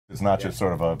It's not just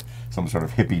sort of some sort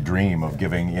of hippie dream of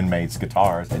giving inmates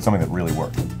guitars. It's something that really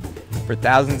works. For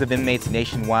thousands of inmates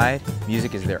nationwide,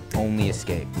 music is their only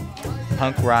escape.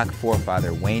 Punk rock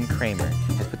forefather Wayne Kramer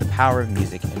has put the power of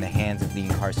music in the hands of the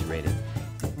incarcerated.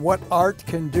 What art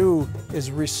can do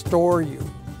is restore you.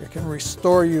 It can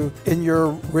restore you in your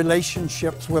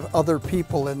relationships with other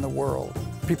people in the world.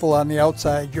 People on the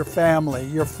outside, your family,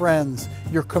 your friends,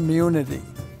 your community.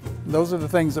 Those are the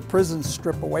things that prisons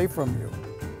strip away from you.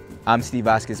 I'm Steve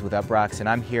Vasquez with UPROXX, and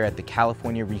I'm here at the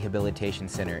California Rehabilitation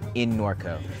Center in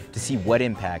Norco to see what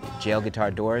impact Jail Guitar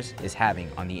Doors is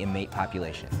having on the inmate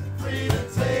population.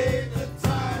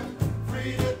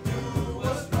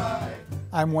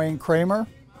 I'm Wayne Kramer,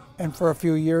 and for a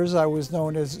few years I was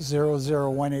known as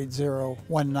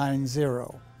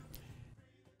 00180-190.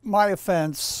 My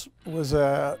offense was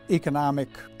an economic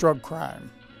drug crime.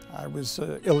 I was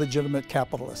an illegitimate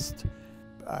capitalist.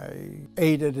 I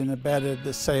aided and abetted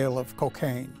the sale of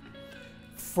cocaine.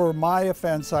 For my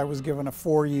offense, I was given a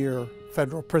 4-year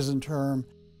federal prison term.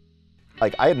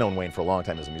 Like, I had known Wayne for a long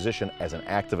time as a musician, as an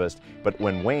activist, but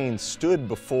when Wayne stood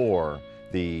before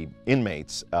the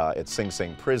inmates at Sing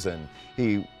Sing prison,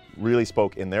 he really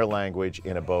spoke in their language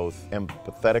in a both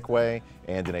empathetic way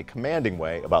and in a commanding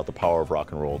way about the power of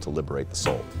rock and roll to liberate the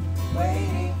soul.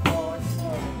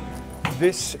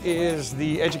 This is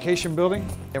the education building,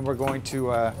 and we're going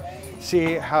to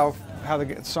see how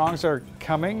the songs are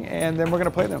coming, and then we're going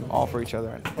to play them all for each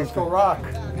other. Let's go rock.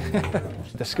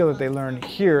 The skill that they learn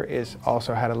here is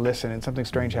also how to listen, and something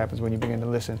strange happens when you begin to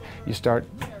listen. You start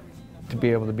to be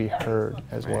able to be heard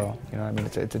as well. You know what I mean?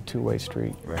 It's a two-way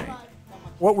street. Right.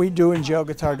 What we do in Jail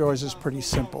Guitar Doors is pretty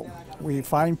simple. We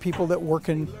find people that work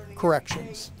in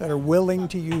corrections, that are willing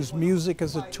to use music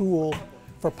as a tool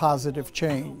for positive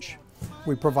change.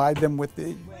 We provide them with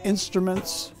the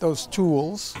instruments, those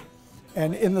tools,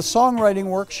 and in the songwriting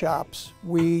workshops,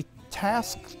 we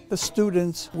task the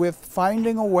students with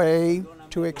finding a way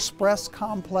to express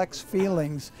complex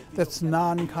feelings that's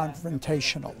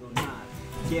non-confrontational.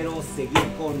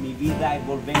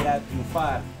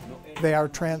 They are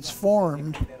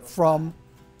transformed from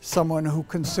someone who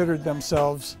considered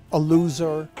themselves a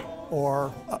loser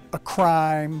or a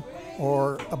crime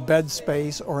or a bed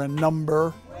space or a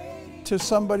number to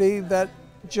somebody that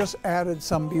just added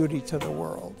some beauty to the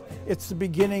world. It's the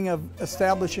beginning of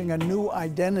establishing a new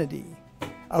identity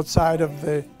outside of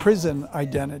the prison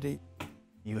identity.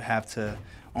 You have to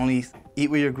only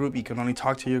eat with your group, you can only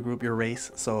talk to your group, your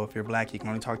race. So if you're black, you can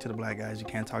only talk to the black guys, you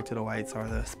can't talk to the whites or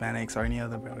the Hispanics or any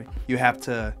other. You have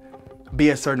to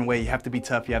be a certain way, you have to be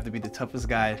tough, you have to be the toughest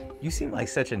guy. You seem like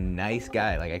such a nice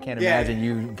guy. Like, I can't imagine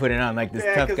you putting on like this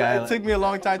tough guy. It took me a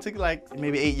long time, it took like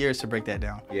maybe 8 years to break that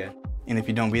down. Yeah. And if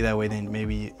you don't be that way, then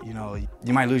maybe, you know,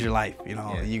 you might lose your life, you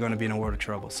know, you're gonna be in a world of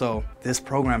trouble. So this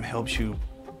program helps you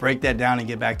break that down and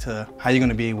get back to how you're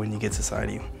gonna be when you get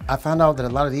society. I found out that a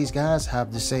lot of these guys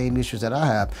have the same issues that I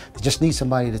have. They just need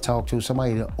somebody to talk to,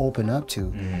 somebody to open up to.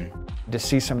 Mm-hmm. To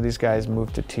see some of these guys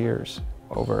move to tears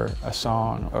over a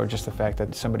song or just the fact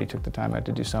that somebody took the time out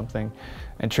to do something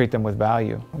and treat them with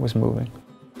value was moving.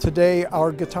 Today,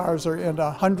 our guitars are in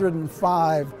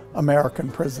 105 American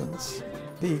prisons.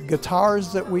 The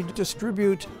guitars that we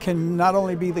distribute can not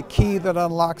only be the key that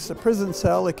unlocks the prison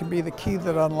cell, it can be the key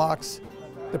that unlocks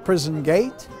the prison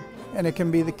gate, and it can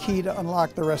be the key to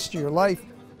unlock the rest of your life.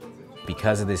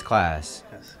 Because of this class,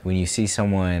 when you see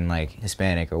someone like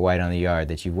Hispanic or white on the yard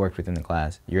that you've worked with in the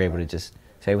class, you're able to just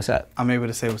say what's up. I'm able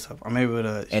to say what's up. I'm able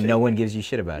to And no one gives you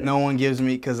shit about it. No one gives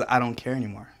me, because I don't care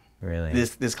anymore. Really?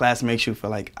 This class makes you feel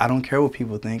like, I don't care what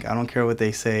people think, I don't care what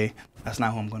they say, that's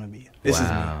not who I'm gonna be. This is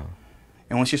me.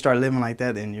 And once you start living like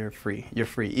that, then you're free. You're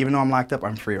free. Even though I'm locked up,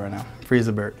 I'm free right now. Free as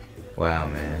a bird. Wow,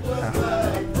 man.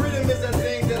 Freedom is that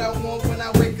thing that I want when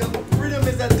I wake up. Freedom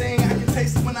is that thing I can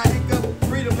taste when I hiccup.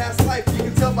 Freedom, that's life. You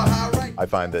can tell by how I write. I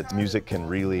find that music can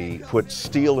really put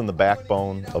steel in the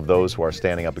backbone of those who are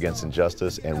standing up against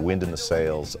injustice and wind in the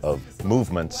sails of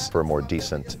movements for a more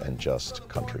decent and just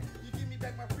country.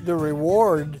 The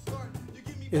reward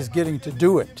is getting to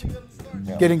do it,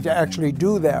 getting to actually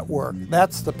do that work.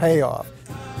 That's the payoff.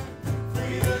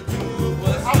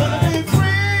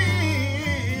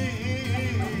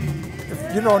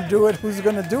 If you don't do it, who's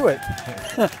going to do it?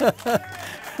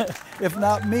 If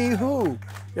not me, who?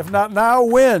 If not now,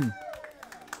 when?